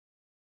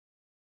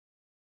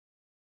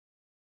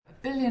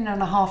1.5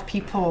 billion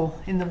people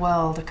in the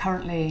world are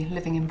currently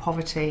living in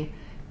poverty,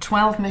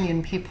 12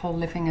 million people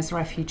living as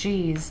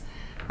refugees,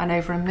 and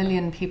over 1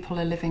 million people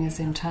are living as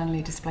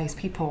internally displaced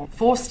people,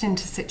 forced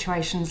into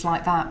situations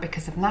like that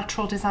because of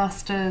natural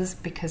disasters,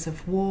 because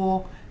of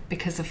war,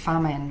 because of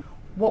famine.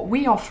 What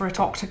we offer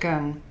at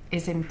Octagon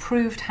is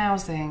improved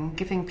housing,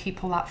 giving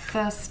people that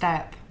first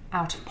step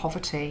out of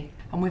poverty.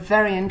 And we're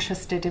very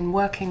interested in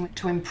working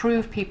to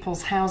improve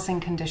people's housing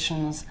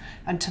conditions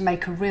and to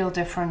make a real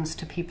difference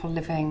to people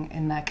living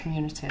in their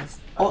communities.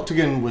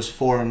 Octagon was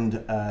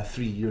formed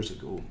 3 years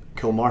ago.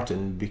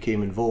 Kilmartin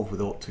became involved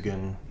with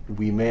Octagon.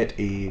 We met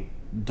a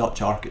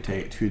Dutch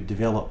architect who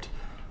developed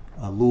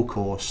a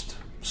low-cost,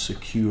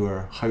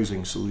 secure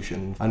housing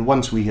solution. And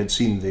once we had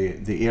seen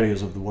the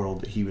areas of the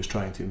world that he was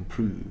trying to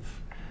improve,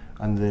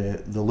 and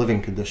the living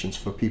conditions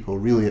for people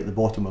really at the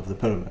bottom of the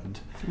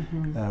pyramid,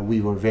 we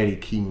were very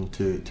keen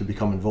to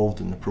become involved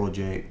in the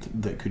project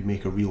that could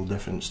make a real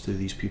difference to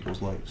these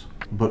people's lives.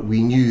 But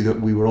we knew that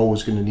we were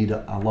always going to need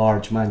a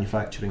large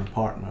manufacturing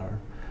partner,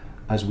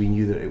 as we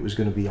knew that it was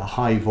going to be a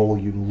high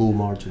volume, low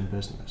margin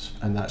business,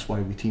 and that's why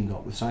we teamed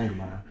up with Saint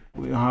Gobain.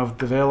 We have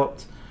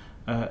developed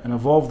and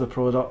evolved the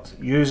product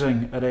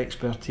using our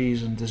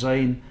expertise in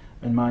design,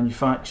 in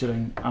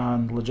manufacturing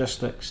and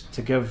logistics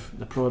to give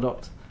the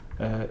product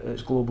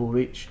its global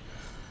reach.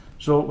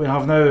 So we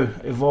have now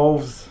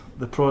evolved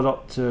the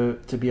product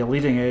to be a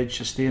leading edge,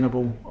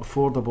 sustainable,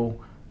 affordable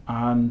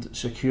and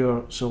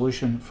secure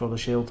solution for the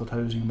sheltered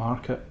housing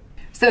market.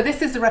 So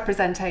this is a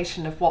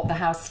representation of what the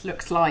house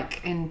looks like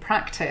in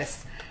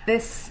practice.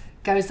 This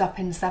goes up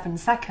in 7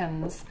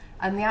 seconds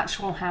and the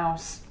actual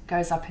house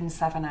goes up in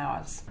 7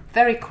 hours.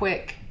 Very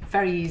quick,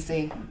 very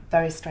easy,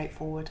 very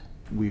straightforward.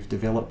 We've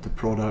developed the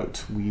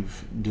product,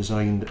 we've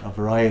designed a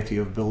variety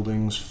of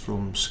buildings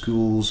from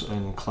schools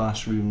and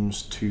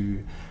classrooms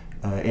to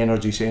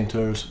energy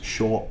centres,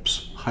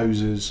 shops,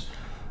 houses,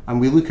 and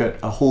we look at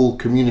a whole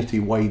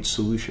community-wide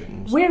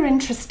solution. We're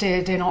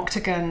interested in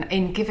Octagon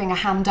in giving a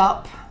hand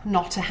up,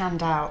 not a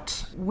hand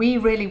out. We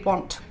really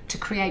want to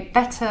create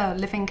better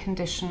living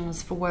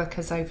conditions for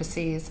workers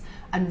overseas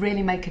and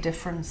really make a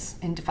difference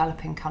in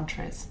developing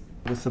countries.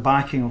 With the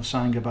backing of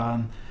Saint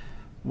Gobain,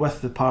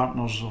 with the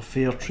partners of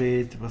Fair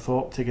Trade, with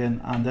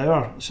Octagon and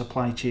our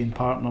supply chain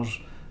partners,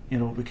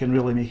 we can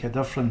really make a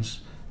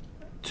difference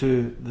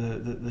to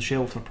the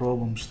shelter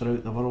problems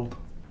throughout the world.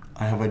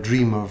 I have a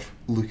dream of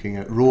looking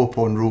at row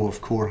upon row of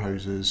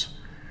CoreHouses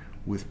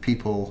with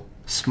people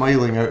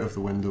smiling out of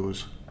the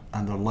windows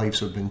and their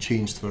lives have been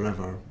changed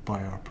forever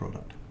by our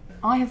product.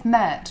 I have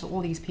met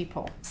all these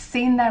people,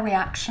 seen their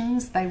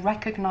reactions. They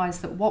recognise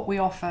that what we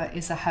offer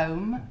is a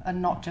home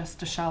and not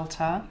just a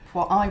shelter.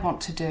 What I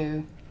want to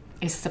do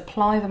is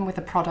supply them with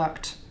a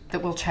product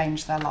that will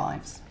change their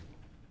lives.